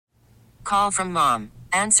call from mom.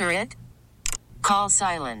 Answer it. Call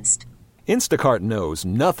silenced. Instacart knows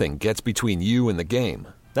nothing gets between you and the game.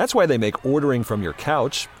 That's why they make ordering from your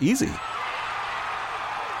couch easy.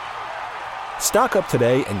 Stock up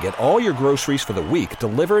today and get all your groceries for the week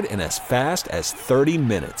delivered in as fast as 30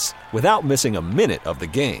 minutes without missing a minute of the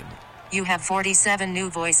game. You have 47 new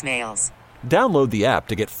voicemails. Download the app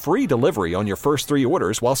to get free delivery on your first 3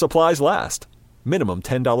 orders while supplies last. Minimum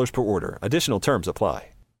 $10 per order. Additional terms apply.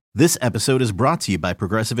 This episode is brought to you by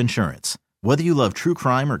Progressive Insurance. Whether you love true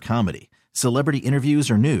crime or comedy, celebrity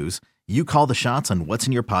interviews or news, you call the shots on what's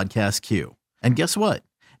in your podcast queue. And guess what?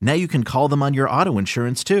 Now you can call them on your auto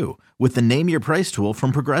insurance too with the Name Your Price tool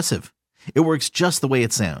from Progressive. It works just the way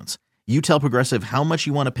it sounds. You tell Progressive how much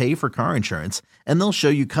you want to pay for car insurance, and they'll show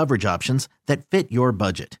you coverage options that fit your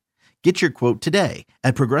budget. Get your quote today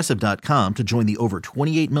at Progressive.com to join the over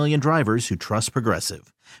 28 million drivers who trust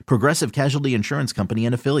Progressive. Progressive Casualty Insurance Company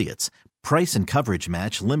and Affiliates. Price and coverage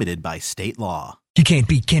match limited by state law. You can't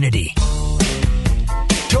beat Kennedy.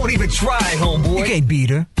 Don't even try, homeboy. You can't beat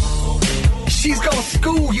her. She's gonna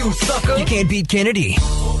school you, sucker. You can't beat Kennedy.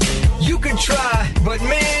 You can try, but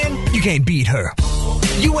man, you can't beat her.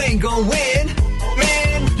 you ain't gonna win.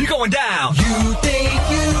 Man, you're going down. You think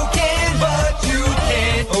you can, but you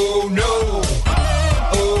can't. Oh no.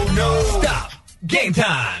 Oh no. Stop. Game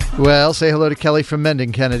time. Well, say hello to Kelly from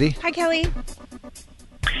Mendon, Kennedy. Hi, Kelly.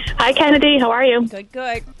 Hi, Kennedy. How are you? Good,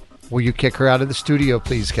 good. Will you kick her out of the studio,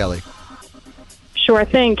 please, Kelly? Sure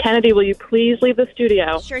thing. Kennedy, will you please leave the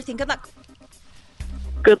studio? Sure thing. Good luck.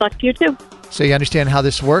 Good luck to you, too. So you understand how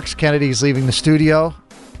this works. Kennedy's leaving the studio.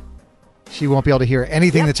 She won't be able to hear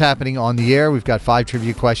anything that's happening on the air. We've got 5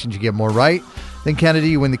 trivia questions. You get more right. Then, Kennedy,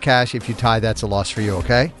 you win the cash. If you tie, that's a loss for you,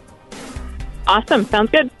 okay? Awesome.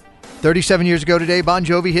 Sounds good. 37 years ago today, Bon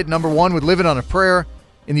Jovi hit number 1 with Living on a Prayer.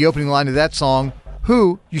 In the opening line of that song,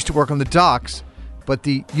 who used to work on the docks, but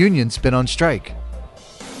the union's been on strike?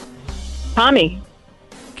 Tommy.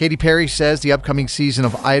 Katy Perry says the upcoming season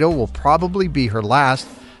of Idol will probably be her last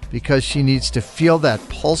because she needs to feel that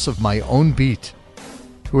pulse of my own beat.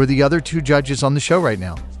 Who are the other 2 judges on the show right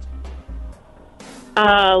now?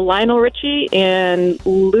 Lionel Richie and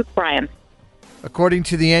Luke Bryan. According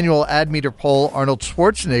to the annual Ad Meter poll, Arnold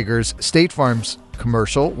Schwarzenegger's State Farm's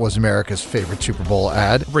commercial was America's favorite Super Bowl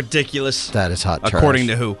ad. Ridiculous. That is hot trash. According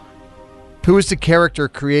to who? Who is the character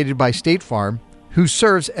created by State Farm who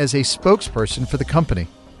serves as a spokesperson for the company?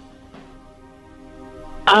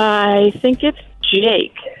 I think it's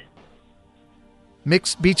Jake.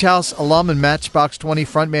 Mixed Beach House alum and Matchbox 20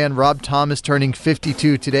 frontman Rob Thomas turning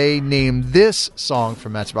 52 today named this song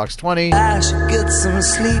from Matchbox 20. I should get some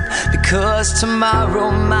sleep because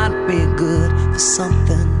tomorrow might be good for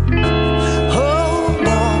something. Hold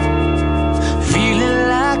on, feeling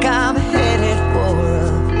like I'm headed for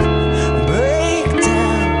a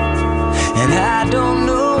breakdown, and I don't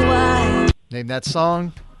know why. Name that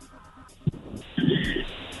song.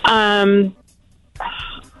 I'm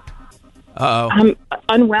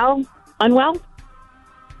unwell.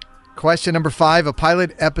 Question number 5. A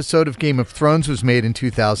pilot episode of Game of Thrones was made in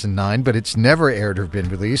 2009, but it's never aired or been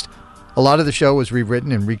released. A lot of the show was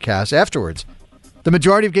rewritten and recast afterwards. The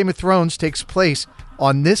majority of Game of Thrones takes place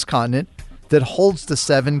on this continent that holds the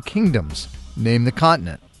 7 kingdoms. Name the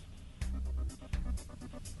continent.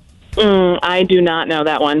 I do not know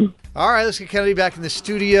that one. All right, let's get Kennedy back in the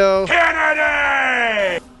studio.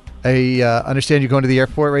 Kennedy! I understand you're going to the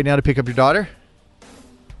airport right now to pick up your daughter?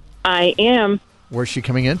 I am. Where's she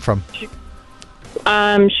coming in from?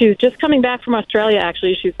 She's just coming back from Australia,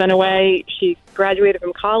 actually. She's been away. She graduated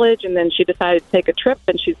from college, and then she decided to take a trip,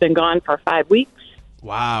 and she's been gone for 5 weeks.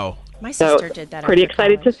 Wow. My sister did that. Pretty after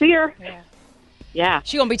excited college. to see her. Yeah.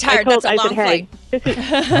 She won't be tired. That's a long flight. This is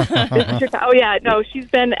your oh, yeah. No, she's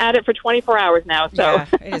been at it for 24 hours now. So Yeah,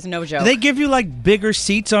 it is no joke. Do they give you like bigger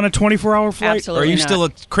seats on a 24-hour flight? Absolutely Or are you not. still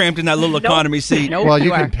cramped in that little economy seat? Nope, Well,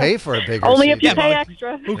 you are. can pay for a bigger only seat. if you Yeah, pay but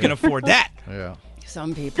extra. Who can afford that? Yeah.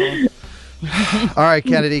 Some people. All right,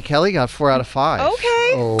 Kennedy. Kelly got 4 out of 5.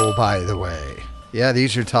 Okay. Oh, by the way. Yeah,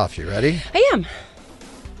 these are tough. You ready? I am.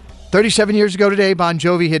 37 years ago today, Bon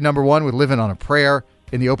Jovi hit number 1 with Living on a Prayer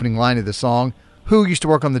in the opening line of the song. Who used to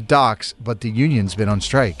work on the docks, but the union's been on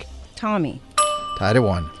strike? Tommy. Tied at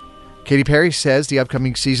 1. Katy Perry says the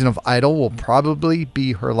upcoming season of Idol will probably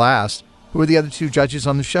be her last. Who are the other 2 judges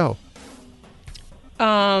on the show?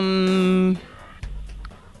 Lionel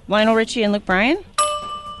Richie and Luke Bryan.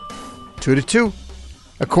 2-2.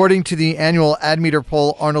 According to the annual Ad Meter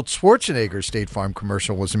poll, Arnold Schwarzenegger's State Farm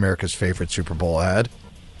commercial was America's favorite Super Bowl ad.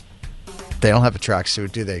 They don't have a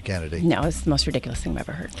tracksuit, do they, Kennedy? No, it's the most ridiculous thing I've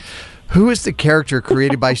ever heard. Who is the character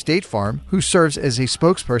created by State Farm who serves as a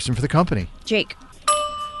spokesperson for the company? Jake.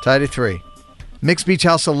 Tied at 3. Mixed Beach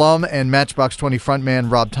House alum and Matchbox 20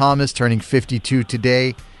 frontman Rob Thomas turning 52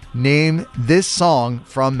 today. Name this song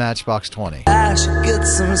from Matchbox 20. I should get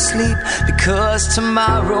some sleep because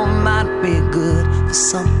tomorrow might be good for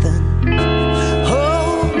something.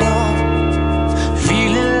 Hold on,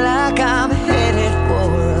 feeling like I'm headed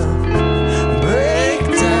for a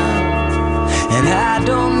breakdown, and I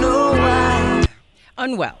don't know why.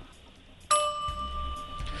 Unwell.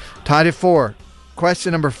 Tied at 4.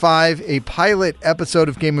 Question number 5. A pilot episode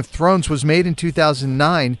of Game of Thrones was made in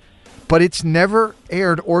 2009, but it's never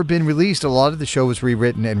aired or been released. A lot of the show was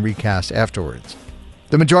rewritten and recast afterwards.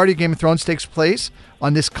 The majority of Game of Thrones takes place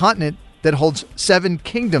on this continent that holds 7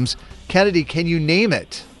 kingdoms. Kennedy, can you name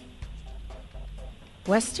it?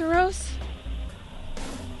 Westeros?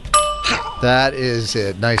 That is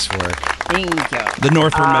it. Nice work. Thank you. The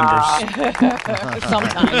North remembers.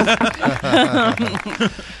 Sometimes.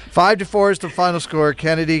 5-4 is the final score.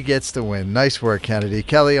 Kennedy gets the win. Nice work, Kennedy.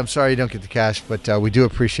 Kelly, I'm sorry you don't get the cash, but we do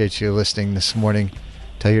appreciate you listening this morning.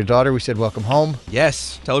 Tell your daughter we said welcome home.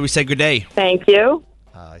 Yes. Tell her we said good day. Thank you.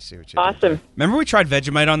 I see what you Awesome. did. Remember we tried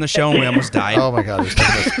Vegemite on the show and we almost died? Oh, my God. It's the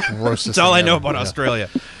most grossest That's all thing I know ever. about Yeah. Australia.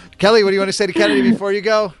 Kelly, what do you want to say to Kennedy before you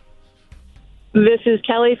go? This is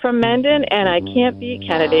Kelly from Mendon, and I can't beat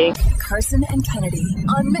Kennedy. Carson and Kennedy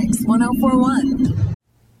on Mix 1041.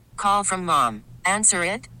 Call from mom. Answer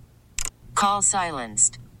it. Call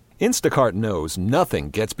silenced. Instacart knows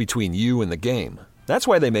nothing gets between you and the game. That's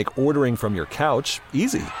why they make ordering from your couch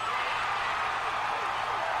easy.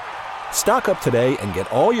 Stock up today and get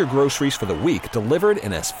all your groceries for the week delivered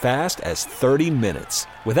in as fast as 30 minutes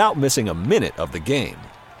without missing a minute of the game.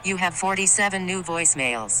 You have 47 new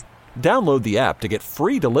voicemails. Download the app to get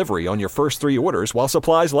free delivery on your first 3 orders while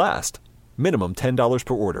supplies last. Minimum $10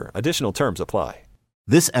 per order. Additional terms apply.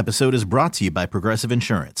 This episode is brought to you by Progressive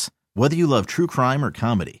Insurance. Whether you love true crime or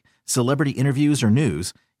comedy, celebrity interviews or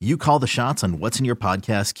news, you call the shots on what's in your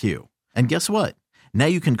podcast queue. And guess what? Now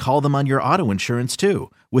you can call them on your auto insurance too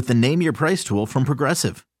with the Name Your Price tool from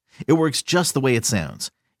Progressive. It works just the way it sounds.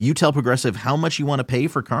 You tell Progressive how much you want to pay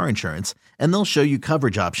for car insurance, and they'll show you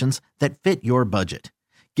coverage options that fit your budget.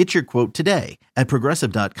 Get your quote today at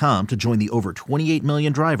Progressive.com to join the over 28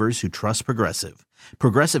 million drivers who trust Progressive.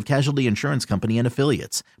 Progressive Casualty Insurance Company and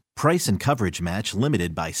Affiliates. Price and coverage match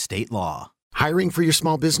limited by state law. Hiring for your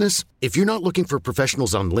small business? If you're not looking for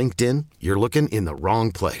professionals on LinkedIn, you're looking in the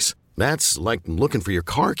wrong place. That's like looking for your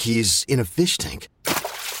car keys in a fish tank.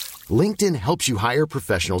 LinkedIn helps you hire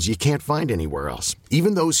professionals you can't find anywhere else,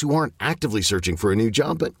 even those who aren't actively searching for a new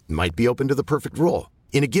job but might be open to the perfect role.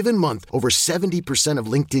 In a given month, over 70% of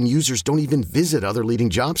LinkedIn users don't even visit other leading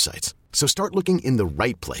job sites. So start looking in the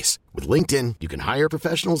right place. With LinkedIn, you can hire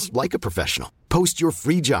professionals like a professional. Post your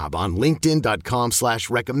free job on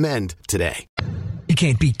linkedin.com/recommend today. You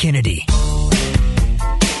can't beat Kennedy.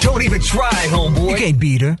 Don't even try, homeboy. You can't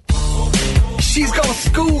beat her. She's gonna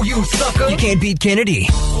school you, sucker. You can't beat Kennedy.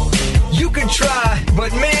 You can try,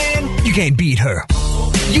 but man, You can't beat her.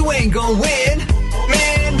 you ain't gonna win.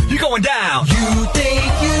 Man, you're going down. You think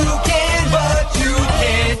you can, but you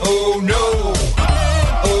can't. Oh no.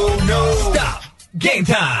 Oh no. Stop. Game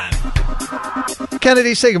time.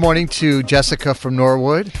 Kennedy, say good morning to Jessica from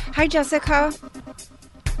Norwood. Hi, Jessica.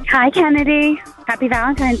 Hi, Kennedy. Happy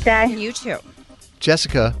Valentine's Day. You too.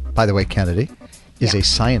 Jessica, by the way, Kennedy, is a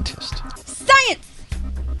scientist. Science!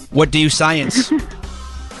 What do you science?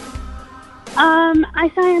 I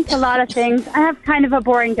science a lot of things. I have kind of a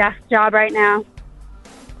boring desk job right now.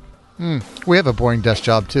 We have a boring desk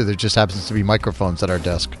job, too. There just happens to be microphones at our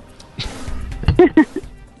desk.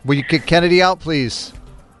 Will you kick Kennedy out, please?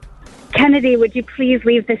 Kennedy, would you please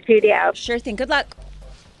leave the studio? Sure thing. Good luck.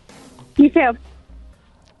 You too.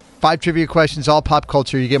 5 trivia questions, all pop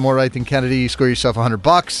culture. You get more right than Kennedy, you score yourself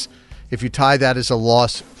 $100. If you tie, that is a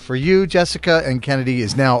loss for you. Jessica and Kennedy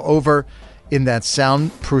is now over in that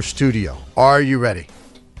soundproof studio. Are you ready?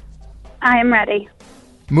 I am ready.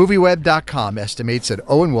 MovieWeb.com estimates that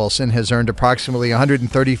Owen Wilson has earned approximately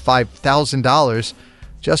 $135,000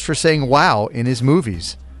 just for saying wow in his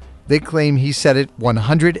movies. They claim he said it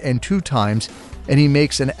 102 times, and he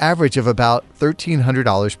makes an average of about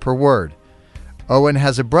 $1,300 per word. Owen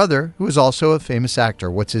has a brother who is also a famous actor.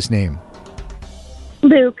 What's his name?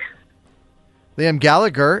 Luke. Liam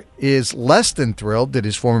Gallagher is less than thrilled that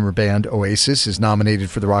his former band Oasis is nominated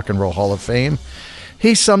for the Rock and Roll Hall of Fame.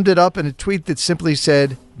 He summed it up in a tweet that simply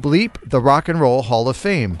said, "Bleep the Rock and Roll Hall of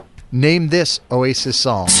Fame." Name this Oasis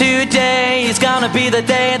song. Today is gonna be the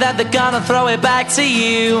day that they're gonna throw it back to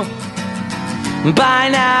you. By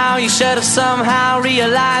now you should have somehow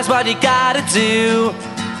realized what you gotta do.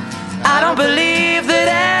 I don't believe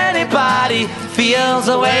that anybody feels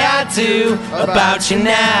the way I do about you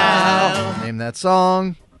now. Name that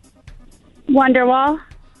song. Wonderwall.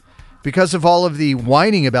 Because of all of the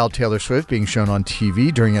whining about Taylor Swift being shown on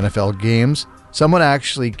TV during NFL games, someone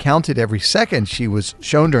actually counted every second she was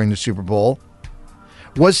shown during the Super Bowl.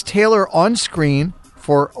 Was Taylor on screen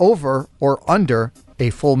for over or under a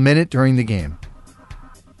full minute during the game?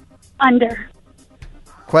 Under.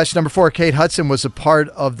 Question number 4. Kate Hudson was a part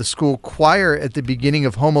of the school choir at the beginning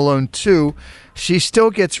of Home Alone 2. She still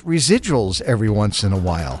gets residuals every once in a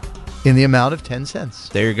while in the amount of 10 cents.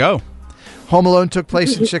 There you go. Home Alone took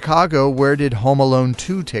place in Chicago. Where did Home Alone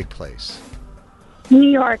 2 take place? New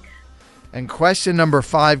York. And question number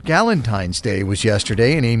 5. Galentine's Day was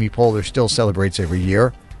yesterday, and Amy Poehler still celebrates every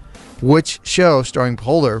year. Which show starring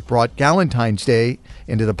Poehler brought Galentine's Day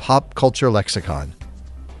into the pop culture lexicon?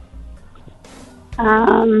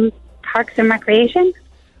 Parks and Recreation.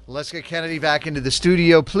 Let's get Kennedy back into the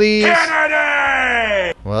studio, please.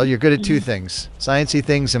 Kennedy! Well, you're good at two things. Sciencey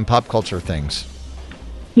things and pop culture things.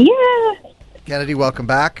 Yeah. Kennedy, welcome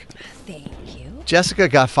back. Thank you. Jessica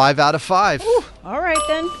got 5 out of 5. Ooh, all right,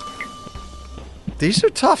 then. These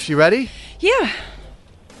are tough. You ready? Yeah.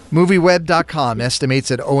 MovieWeb.com estimates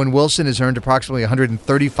that Owen Wilson has earned approximately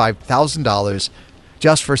 $135,000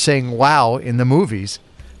 just for saying wow in the movies.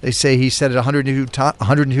 They say he said it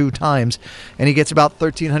 102 times, and he gets about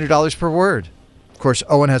 $1,300 per word. Of course,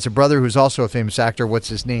 Owen has a brother who's also a famous actor. What's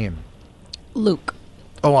his name? Luke.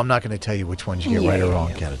 Oh, I'm not going to tell you which ones you get right or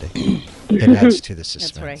wrong, Kennedy. It adds to the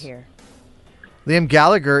suspense. That's what I hear. Liam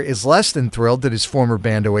Gallagher is less than thrilled that his former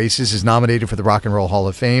band Oasis is nominated for the Rock and Roll Hall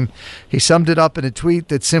of Fame. He summed it up in a tweet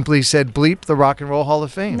that simply said, bleep the Rock and Roll Hall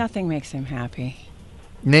of Fame. Nothing makes him happy.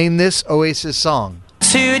 Name this Oasis song.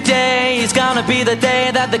 Today is gonna be the day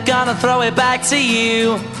that they're gonna throw it back to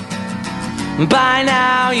you. By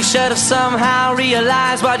now you should have somehow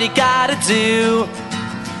realized what you gotta do.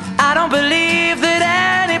 I don't believe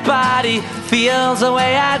that anybody feels the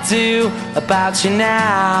way I do about you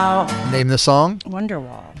now. Name the song.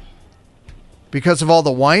 Wonderwall. Because of all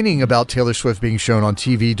the whining about Taylor Swift being shown on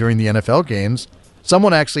TV during the NFL games,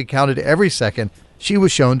 someone actually counted every second she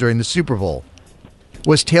was shown during the Super Bowl.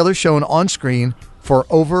 Was Taylor shown on screen for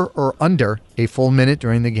over or under a full minute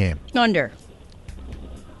during the game? Under.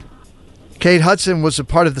 Kate Hudson was a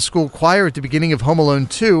part of the school choir at the beginning of Home Alone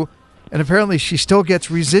 2, and apparently she still gets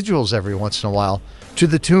residuals every once in a while to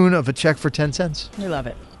the tune of a check for 10 cents. We love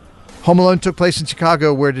it. Home Alone took place in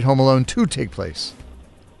Chicago. Where did Home Alone 2 take place?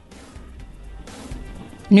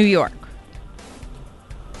 New York.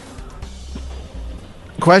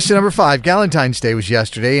 Question number 5. Galentine's Day was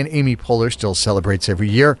yesterday, and Amy Poehler still celebrates every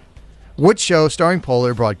year. Which show starring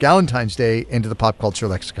Poehler brought Galentine's Day into the pop culture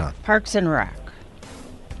lexicon? Parks and Rec.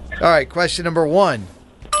 All right, question number 1.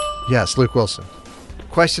 Yes, Luke Wilson.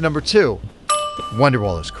 Question number 2.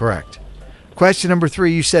 Wonderwall is correct. Question number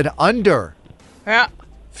 3. You said under. Yeah.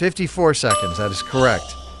 54 seconds. That is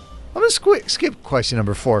correct. I'm going to skip question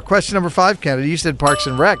number 4. Question number 5, Kennedy. You said Parks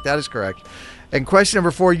and Rec. That is correct. And question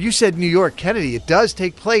number 4, you said New York. Kennedy, it does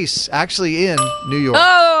take place actually in New York.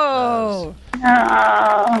 Oh!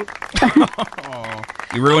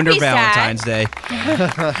 You ruined her Don't be Valentine's Day.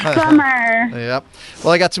 Bummer. Yep.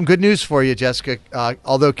 Well, I got some good news for you, Jessica.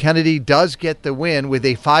 Although Kennedy does get the win with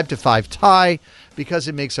a 5-5 tie, because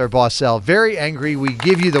it makes our boss Sal very angry, we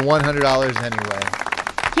give you the $100 anyway.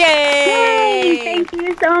 Yay! Yay! Thank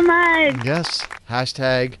you so much. Yes.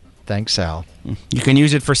 Hashtag thanks, Sal. You can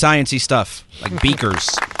use it for sciencey stuff, like beakers.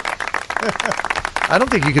 I don't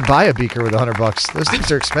think you could buy a beaker with $100. Those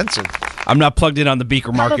things are expensive. I'm not plugged in on the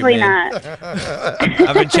beaker market, Probably man. not. I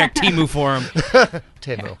haven't checked Temu for him.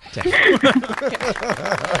 Temu.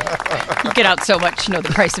 You get out so much, you know the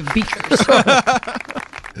price of beakers.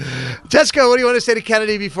 Jessica, what do you want to say to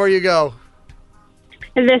Kennedy before you go?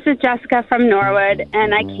 This is Jessica from Norwood,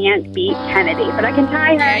 and I can't beat Kennedy, but I can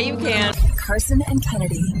tie her. Yeah, you can. Carson and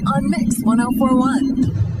Kennedy on Mix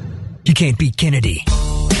 1041. You can't beat Kennedy.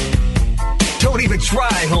 Don't even try,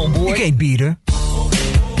 homeboy. You can't beat her.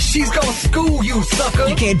 She's gonna school you, sucker.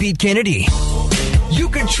 You can't beat Kennedy. You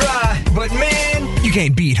can try, but man, You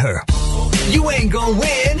can't beat her. you ain't gonna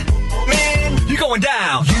win. Man, you're going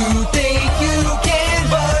down. You think you can,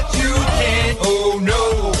 but you can't. Oh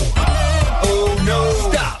no. Oh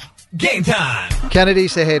no. Stop. Game time. Kennedy,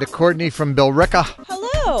 say hey to Courtney from Billerica.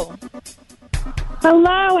 Hello.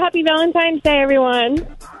 Hello. Happy Valentine's Day, everyone.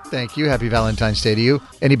 Thank you. Happy Valentine's Day to you.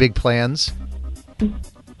 Any big plans?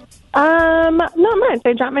 Not much.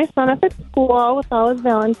 I dropped my son off at school with all his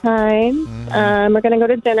Valentines. We're going to go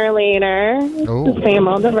to dinner later. Oh. The same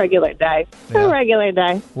old, the regular day. Yeah. The regular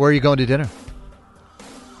day. Where are you going to dinner?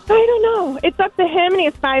 I don't know. It's up to him, and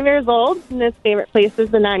he's 5 years old, and his favorite place is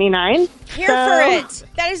the 99. Here for it.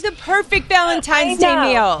 That is the perfect Valentine's Day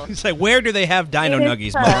meal. It's like, where do they have Dino It is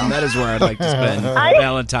Nuggies, tough. Mom? That is where I'd like to spend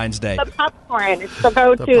Valentine's Day. The popcorn. It's the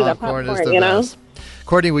go-to, the popcorn, is the you know? best.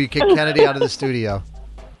 Courtney, will you kick Kennedy out of the studio?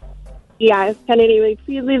 Yes, Kennedy, will you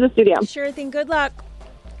please leave the studio? Sure thing. Good luck.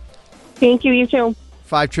 Thank you, you too.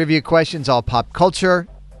 5 trivia questions, all pop culture.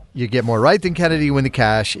 You get more right than Kennedy, you win the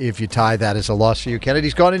cash. If you tie, that is a loss for you.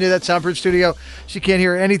 Kennedy's gone into that soundproof studio. She can't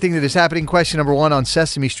hear anything that is happening. Question number 1 on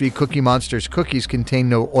Sesame Street, Cookie Monster's cookies contain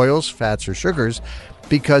no oils, fats, or sugars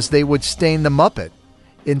because they would stain the Muppet.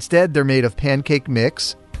 Instead, they're made of pancake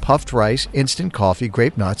mix, puffed rice, instant coffee,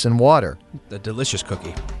 grape nuts, and water. The delicious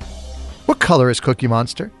cookie. What color is Cookie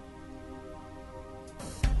Monster?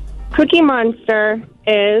 Cookie Monster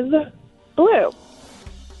is blue.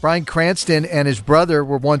 Bryan Cranston and his brother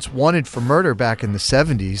were once wanted for murder back in the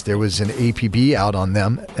 70s. There was an APB out on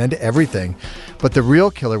them and everything. But the real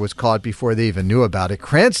killer was caught before they even knew about it.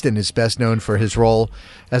 Cranston is best known for his role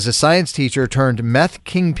as a science teacher turned meth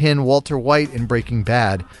kingpin Walter White in Breaking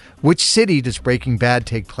Bad. Which city does Breaking Bad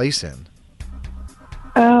take place in?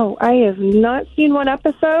 Oh, I have not seen one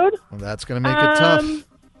episode. Well, that's going to make it tough.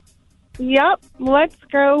 Yep. Let's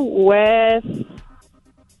go with...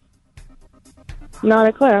 Not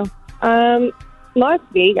a clue. Las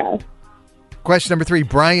Vegas. Question number 3.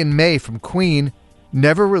 Brian May from Queen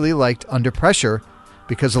never really liked Under Pressure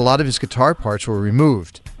because a lot of his guitar parts were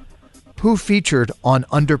removed. Who featured on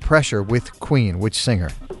Under Pressure with Queen? Which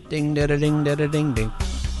singer? Ding, da, da, ding, da, da, ding, ding.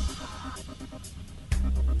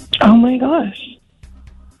 Oh, my gosh.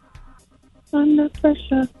 Under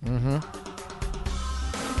Pressure. Mm-hmm.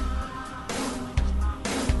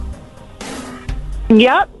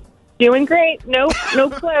 Yep. Doing great. Nope. No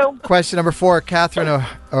clue. Question number 4. Catherine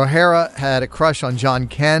O'Hara had a crush on John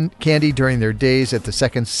Candy during their days at the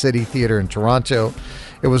Second City Theatre in Toronto.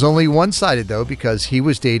 It was only one-sided, though, because he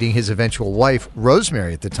was dating his eventual wife,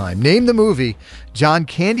 Rosemary, at the time. Name the movie John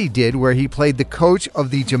Candy did where he played the coach of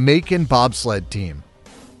the Jamaican bobsled team.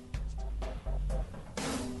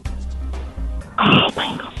 Oh,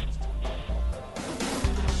 my God.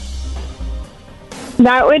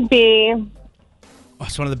 That would be... Oh,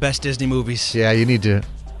 it's one of the best Disney movies. Yeah, you need to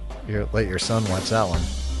let your son watch that one.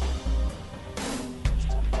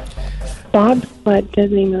 Bobsled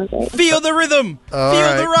Disney movie. Feel the rhythm. All Feel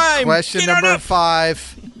right. the rhyme. Question Get on number up.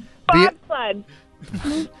 5. Bobsled.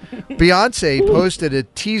 Beyonce posted a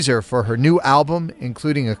teaser for her new album,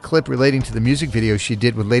 including a clip relating to the music video she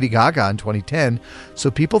did with Lady Gaga in 2010, so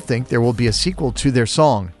people think there will be a sequel to their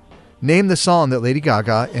song. Name the song that Lady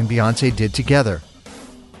Gaga and Beyonce did together.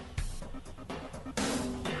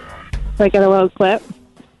 Like in a little clip?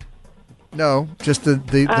 No, just the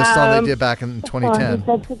song they did back in 2010. Oh,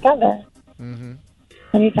 they did together. Mm-hmm.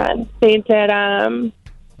 2010. They did,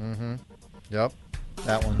 Mm-hmm. Yep,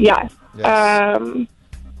 that one. Yes.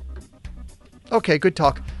 Okay, good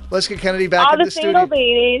talk. Let's get Kennedy back all in the the single studio.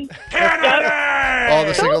 ladies. All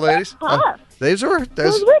the single ladies? Tough. Those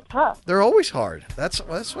Those were were tough. they're always hard. That's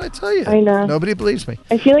what I tell you. I know. Nobody believes me.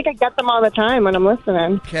 I feel like I get them all the time when I'm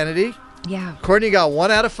listening. Kennedy? Yeah. Courtney got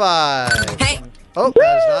 1 out of 5. Hey. Oh,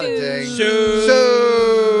 that is not a ding. Sooch.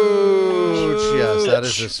 Yes, that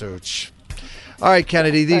is a sooch. All right,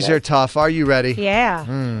 Kennedy, these are tough. Are you ready?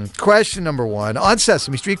 Yeah. Question number 1. On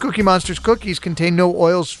Sesame Street, Cookie Monster's cookies contain no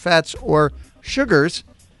oils, fats, or sugars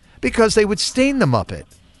because they would stain the Muppet.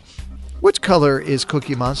 Which color is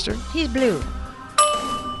Cookie Monster? He's blue.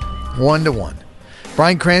 1-1.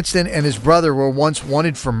 Bryan Cranston and his brother were once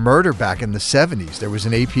wanted for murder back in the 70s. There was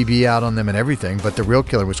an APB out on them and everything, but the real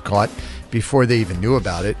killer was caught before they even knew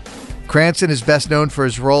about it. Cranston is best known for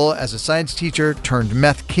his role as a science teacher turned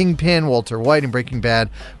meth kingpin Walter White in Breaking Bad.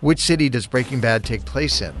 Which city does Breaking Bad take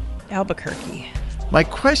place in? Albuquerque. My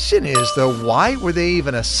question is, though, why were they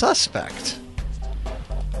even a suspect?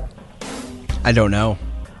 I don't know.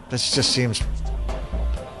 This just seems...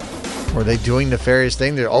 Were they doing nefarious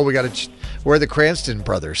thing? We got to... We're the Cranston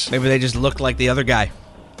brothers. Maybe they just looked like the other guy.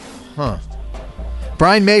 Huh.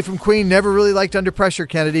 Brian May from Queen never really liked Under Pressure,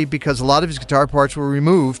 Kennedy, because a lot of his guitar parts were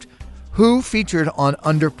removed. Who featured on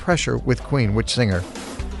Under Pressure with Queen? Which singer?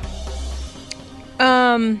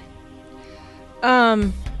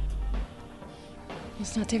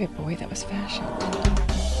 It's not David Bowie. That was fashion.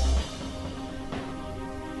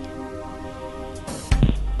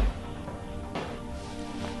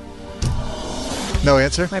 No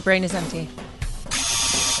answer? My brain is empty.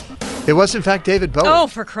 It It was, in fact, David Bowie. Oh,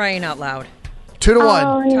 for crying out loud.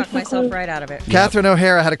 2-1. Talked myself right out of it. Catherine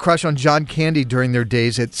O'Hara had a crush on John Candy during their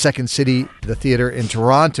days at Second City, the theater in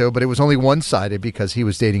Toronto, but it was only one-sided because he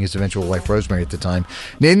was dating his eventual wife, Rosemary, at the time.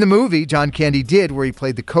 Name the movie John Candy did where he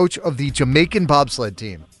played the coach of the Jamaican bobsled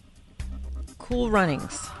team. Cool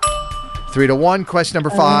Runnings. 3-1. Question number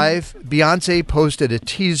 5. Beyonce posted a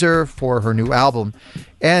teaser for her new album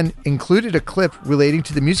and included a clip relating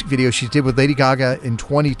to the music video she did with Lady Gaga in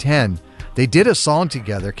 2010. They did a song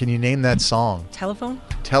together. Can you name that song? Telephone?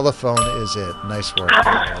 Telephone is it. Nice work.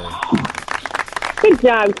 Good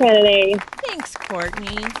job, Kennedy. Thanks,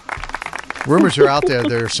 Courtney. Rumors are out there.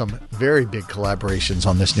 There are some very big collaborations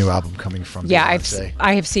on this new album coming from Beyonce.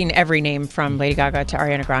 I have seen every name from Lady Gaga to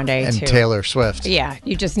Ariana Grande and to Taylor Swift. Yeah,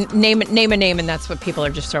 you just name a name, and that's what people are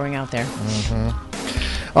just throwing out there.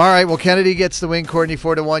 All right, well, Kennedy gets the win. Courtney,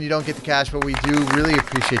 4-1. You don't get the cash, but we do really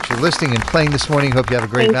appreciate you listening and playing this morning. Hope you have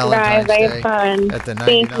a great Valentine's Day. Day Fun. at the 99.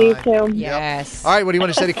 Thank you, too. Yes. All right, what do you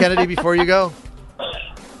want to say to Kennedy before you go?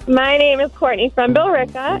 My name is Courtney from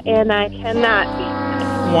Billerica, and I cannot be.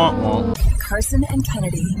 Carson and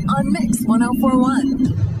Kennedy on Mix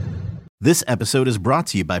 104.1. This episode is brought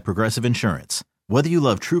to you by Progressive Insurance. Whether you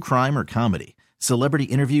love true crime or comedy, celebrity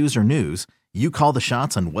interviews or news, you call the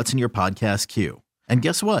shots on what's in your podcast queue. And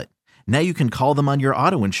guess what? Now you can call them on your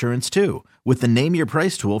auto insurance too with the Name Your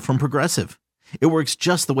Price tool from Progressive. It works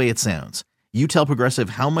just the way it sounds. You tell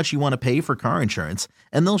Progressive how much you want to pay for car insurance,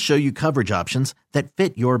 and they'll show you coverage options that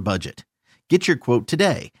fit your budget. Get your quote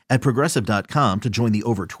today at Progressive.com to join the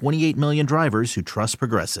over 28 million drivers who trust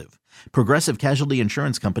Progressive. Progressive Casualty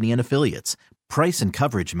Insurance Company and Affiliates. Price and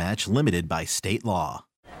coverage match limited by state law.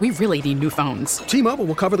 We really need new phones. T-Mobile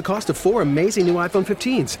will cover the cost of 4 amazing new iPhone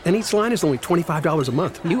 15s, and each line is only $25 a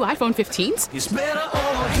month. New iPhone 15s? It's better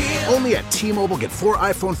over here. Only at T-Mobile, get 4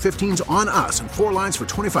 iPhone 15s on us and 4 lines for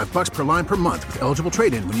 $25 per line per month with eligible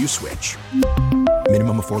trade-in when you switch.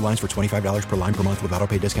 Minimum of 4 lines for $25 per line per month with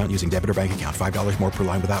autopay discount using debit or bank account. $5 more per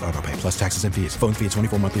line without autopay, plus taxes and fees. Phone fee at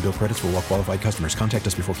 24 monthly bill credits for well-qualified customers. Contact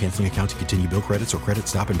us before canceling account to continue bill credits or credit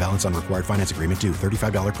stop and balance on required finance agreement due.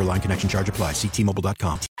 $35 per line connection charge applies. See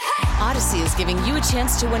T-Mobile.com. Odyssey is giving you a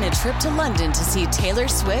chance to win a trip to London to see Taylor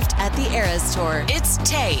Swift at the Eras Tour. It's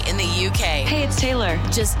Tay in the UK. Hey, it's Taylor.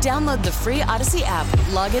 Just download the free Odyssey app,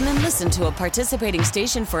 log in and listen to a participating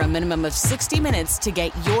station for a minimum of 60 minutes to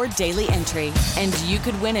get your daily entry. And you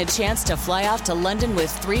could win a chance to fly off to London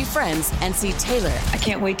with 3 friends and see Taylor. I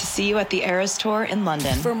can't wait to see you at the Eras Tour in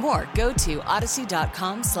London. For more, go to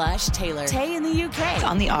odyssey.com/Taylor. Tay in the UK. It's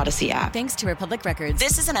on the Odyssey app. Thanks to Republic Records.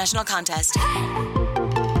 This is a national contest.